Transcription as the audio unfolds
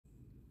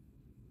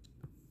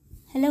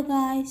Hello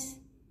guys,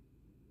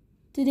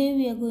 today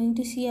we are going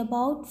to see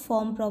about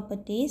form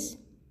properties.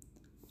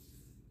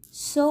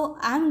 So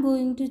I'm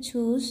going to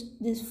choose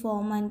this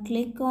form and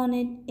click on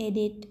it,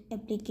 edit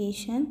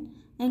application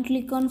and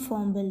click on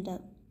form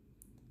builder.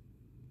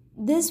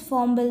 This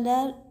form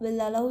builder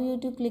will allow you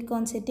to click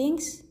on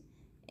settings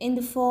in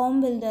the form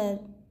builder.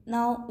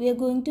 Now we are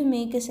going to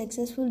make a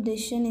successful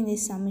decision in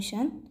this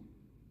submission.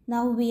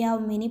 Now we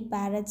have many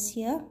parrots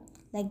here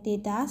like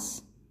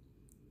datas.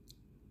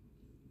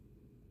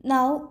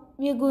 Now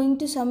we are going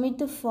to submit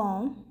the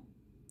form.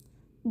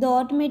 The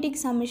automatic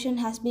submission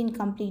has been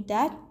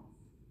completed.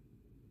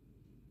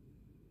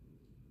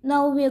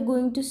 Now we are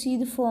going to see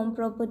the form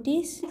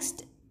properties.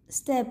 Next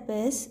step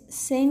is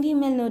send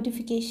email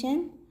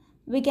notification.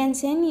 We can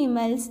send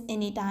emails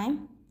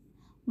anytime,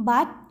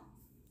 but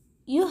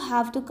you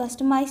have to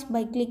customize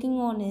by clicking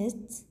on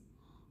it.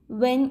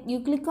 When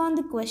you click on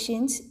the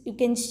questions, you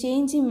can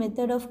change the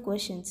method of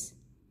questions.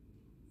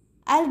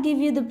 I'll give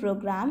you the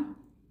program.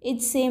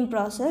 It's same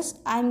process.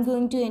 I'm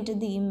going to enter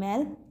the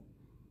email.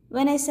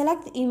 When I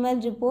select email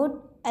report,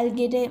 I'll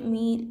get a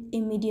mail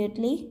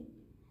immediately.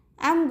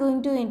 I'm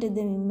going to enter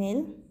the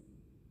email.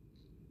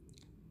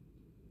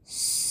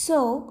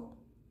 So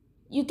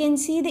you can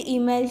see the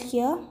email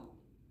here.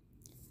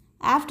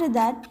 After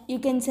that, you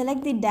can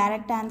select the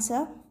direct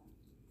answer.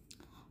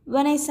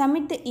 When I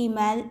submit the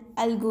email,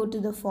 I'll go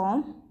to the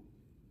form.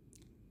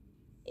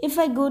 If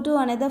I go to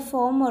another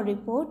form or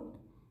report,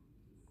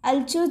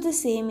 I'll choose the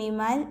same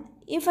email.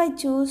 If I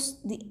choose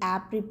the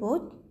app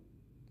report,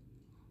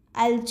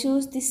 I'll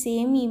choose the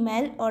same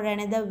email or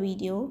another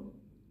video.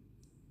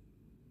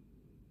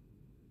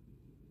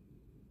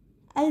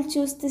 I'll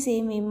choose the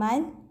same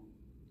email.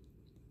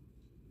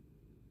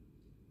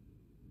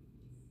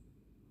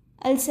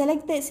 I'll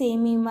select the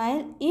same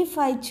email. If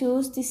I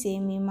choose the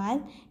same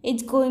email,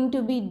 it's going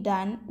to be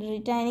done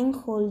returning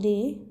whole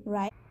day,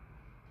 right?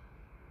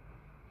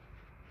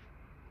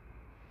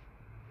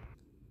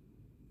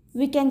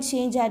 We can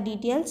change our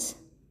details.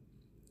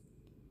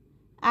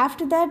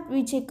 After that,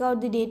 we check out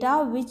the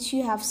data which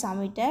you have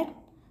submitted.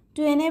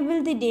 To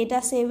enable the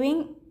data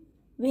saving,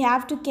 we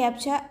have to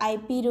capture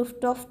IP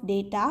rooftop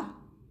data.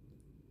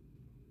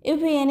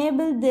 If we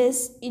enable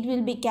this, it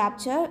will be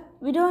captured.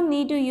 We don't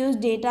need to use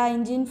data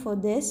engine for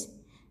this.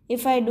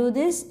 If I do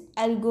this,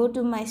 I'll go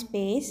to my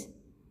space.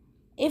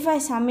 If I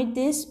submit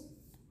this,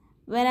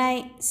 when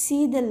I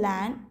see the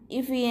LAN,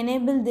 if we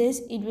enable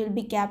this, it will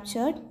be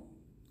captured.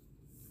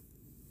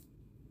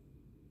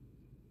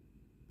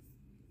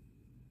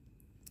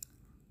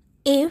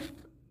 If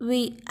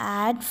we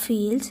add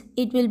fields,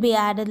 it will be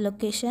added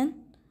location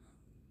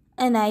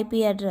and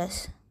IP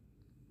address.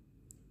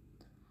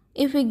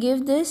 If we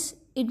give this,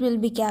 it will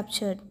be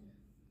captured.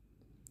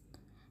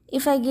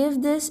 If I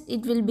give this,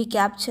 it will be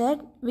captured.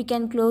 We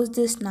can close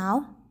this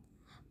now.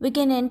 We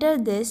can enter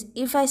this.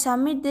 If I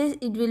submit this,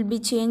 it will be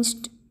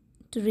changed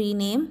to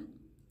rename.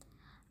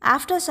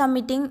 After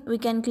submitting, we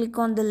can click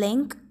on the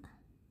link.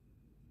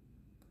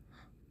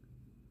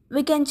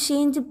 We can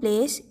change the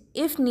place.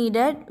 If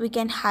needed, we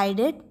can hide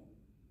it.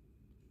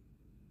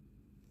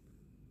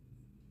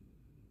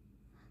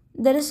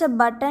 There is a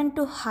button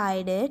to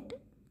hide it.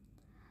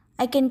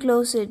 I can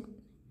close it.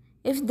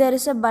 If there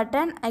is a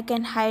button, I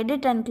can hide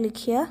it and click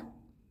here.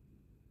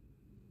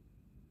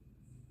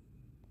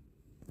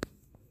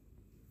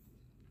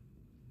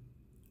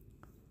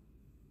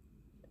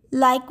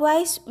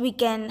 Likewise, we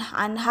can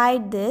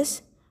unhide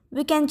this.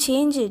 We can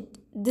change it.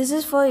 This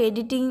is for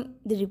editing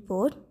the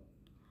report.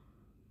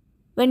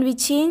 When we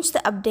change the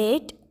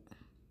update,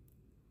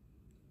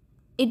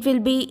 it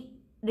will be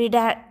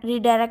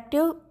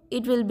redirective.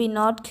 It will be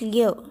not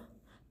clear.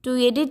 To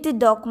edit the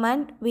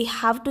document, we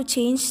have to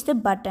change the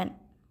button.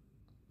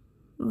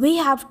 We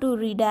have to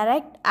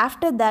redirect.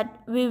 After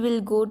that, we will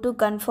go to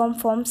confirm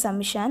form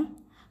submission.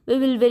 We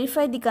will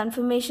verify the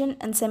confirmation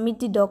and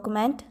submit the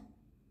document.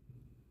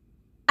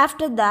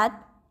 After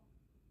that,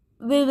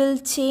 we will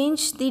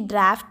change the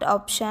draft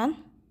option.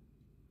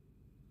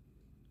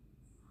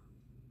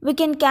 We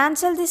can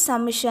cancel the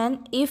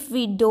submission if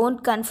we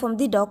don't confirm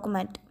the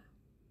document.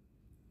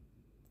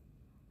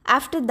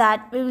 After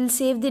that, we will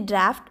save the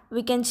draft.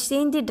 We can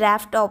change the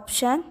draft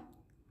option.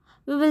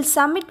 We will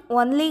submit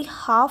only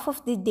half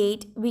of the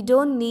date. We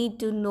don't need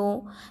to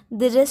know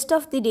the rest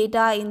of the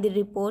data in the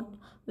report.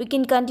 We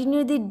can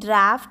continue the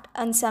draft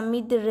and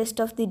submit the rest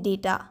of the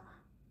data.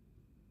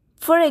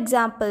 For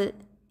example,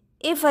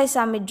 if I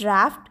submit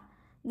draft,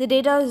 the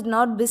data is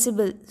not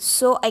visible,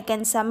 so I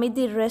can submit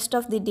the rest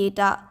of the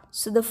data.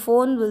 So the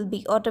phone will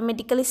be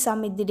automatically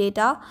submit the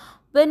data.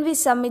 When we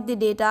submit the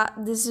data,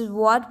 this is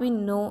what we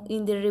know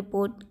in the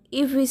report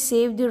if we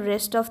save the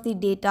rest of the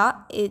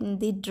data in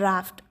the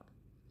draft.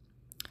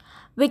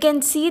 We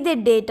can see the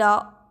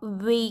data,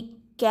 we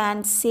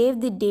can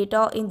save the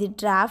data in the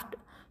draft.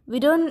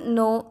 We don't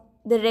know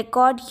the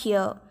record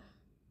here.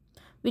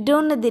 We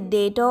don't know the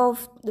data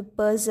of the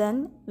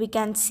person. We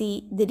can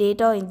see the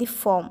data in the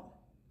form.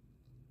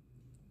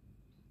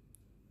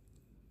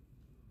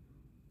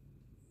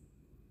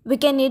 We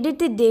can edit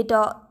the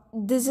data.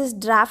 This is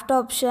draft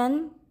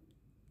option.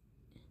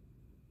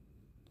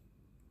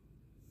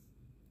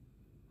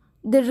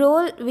 The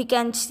role we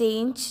can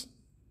change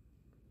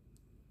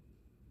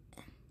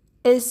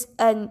is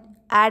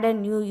add a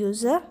new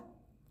user.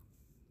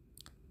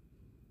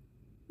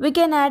 We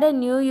can add a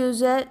new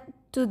user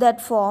to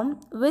that form,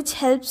 which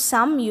helps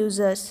some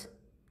users.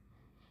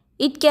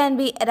 It can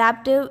be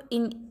adaptive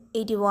in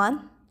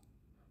 81.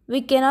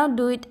 We cannot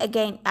do it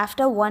again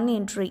after one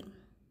entry.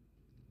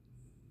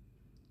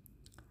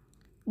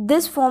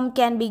 This form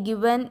can be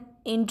given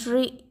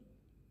entry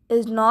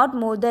is not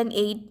more than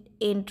 8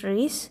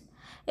 entries.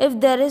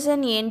 If there is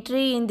an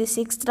entry in the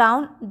 6th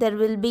round, there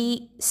will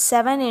be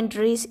 7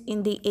 entries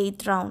in the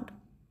 8th round.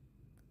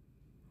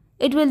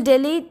 It will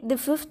delete the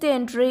 5th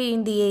entry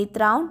in the 8th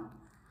round.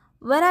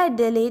 When I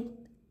delete,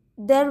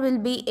 there will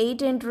be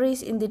 8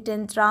 entries in the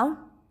 10th round.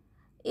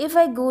 If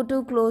I go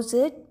to close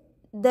it,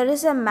 there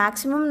is a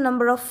maximum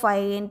number of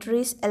 5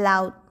 entries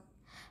allowed.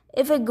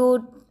 If I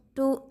go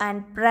to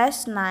and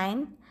press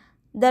 9,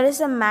 there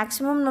is a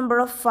maximum number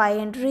of 5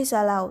 entries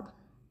allowed.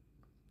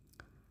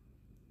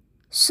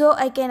 So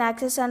I can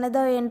access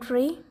another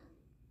entry.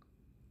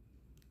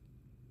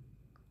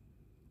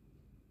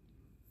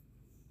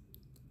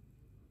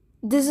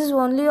 This is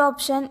only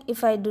option.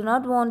 If I do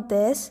not want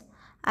this,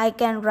 I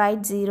can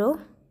write 0.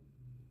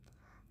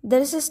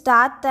 There is a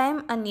start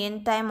time and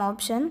end time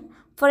option.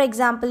 For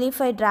example, if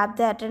I drop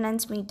the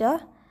attendance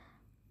meter,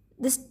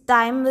 this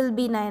time will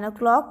be 9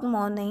 o'clock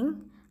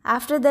morning.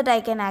 After that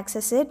I can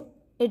access it.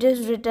 It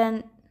is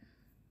written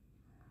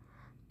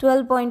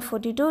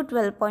 12.42,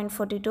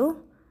 12.42.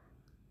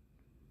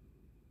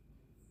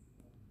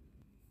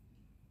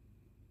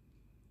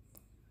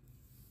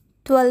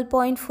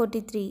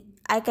 12.43.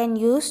 I can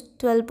use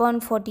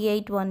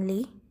 12.48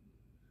 only.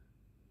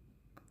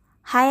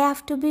 I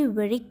have to be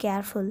very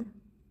careful.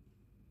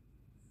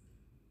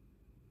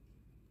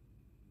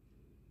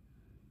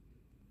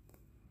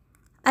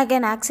 I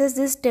can access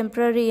this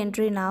temporary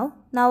entry now.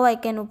 Now I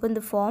can open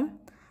the form.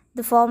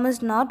 The form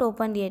is not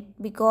opened yet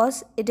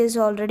because it is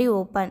already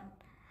open.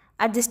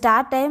 At the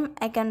start time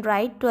I can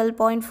write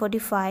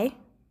 12.45.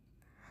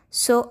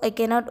 So I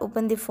cannot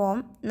open the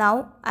form.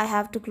 Now I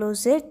have to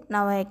close it.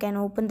 Now I can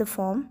open the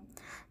form.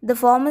 The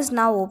form is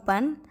now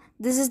open.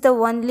 This is the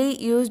only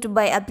used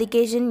by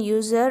application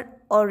user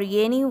or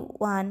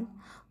anyone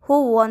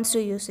who wants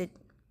to use it.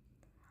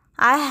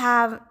 I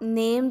have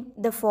named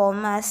the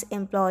form as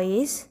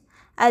employees.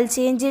 I'll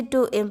change it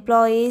to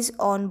employees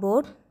on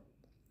board.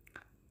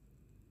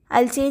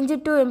 I'll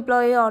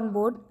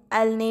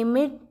name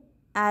it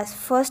as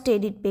first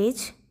edit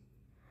page.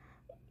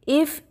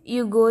 If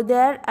you go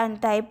there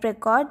and type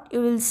record,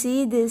 you will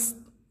see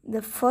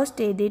the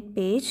first edit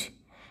page.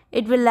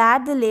 It will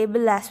add the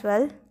label as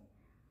well.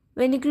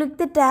 When you click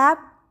the tab,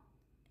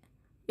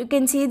 you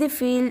can see the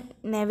field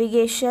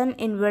navigation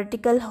in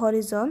vertical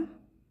horizon.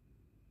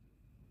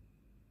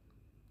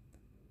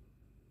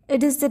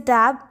 It is the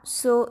tab,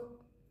 so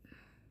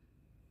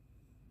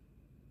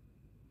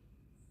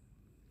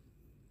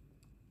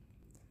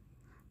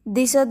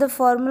these are the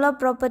formula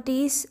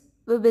properties.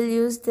 We will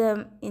use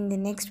them in the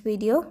next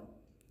video.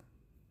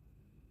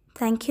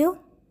 Thank you.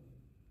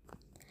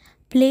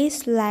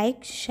 Please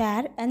like,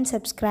 share and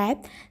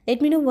subscribe.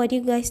 Let me know what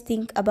you guys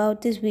think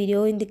about this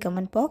video in the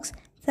comment box.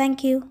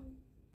 Thank you.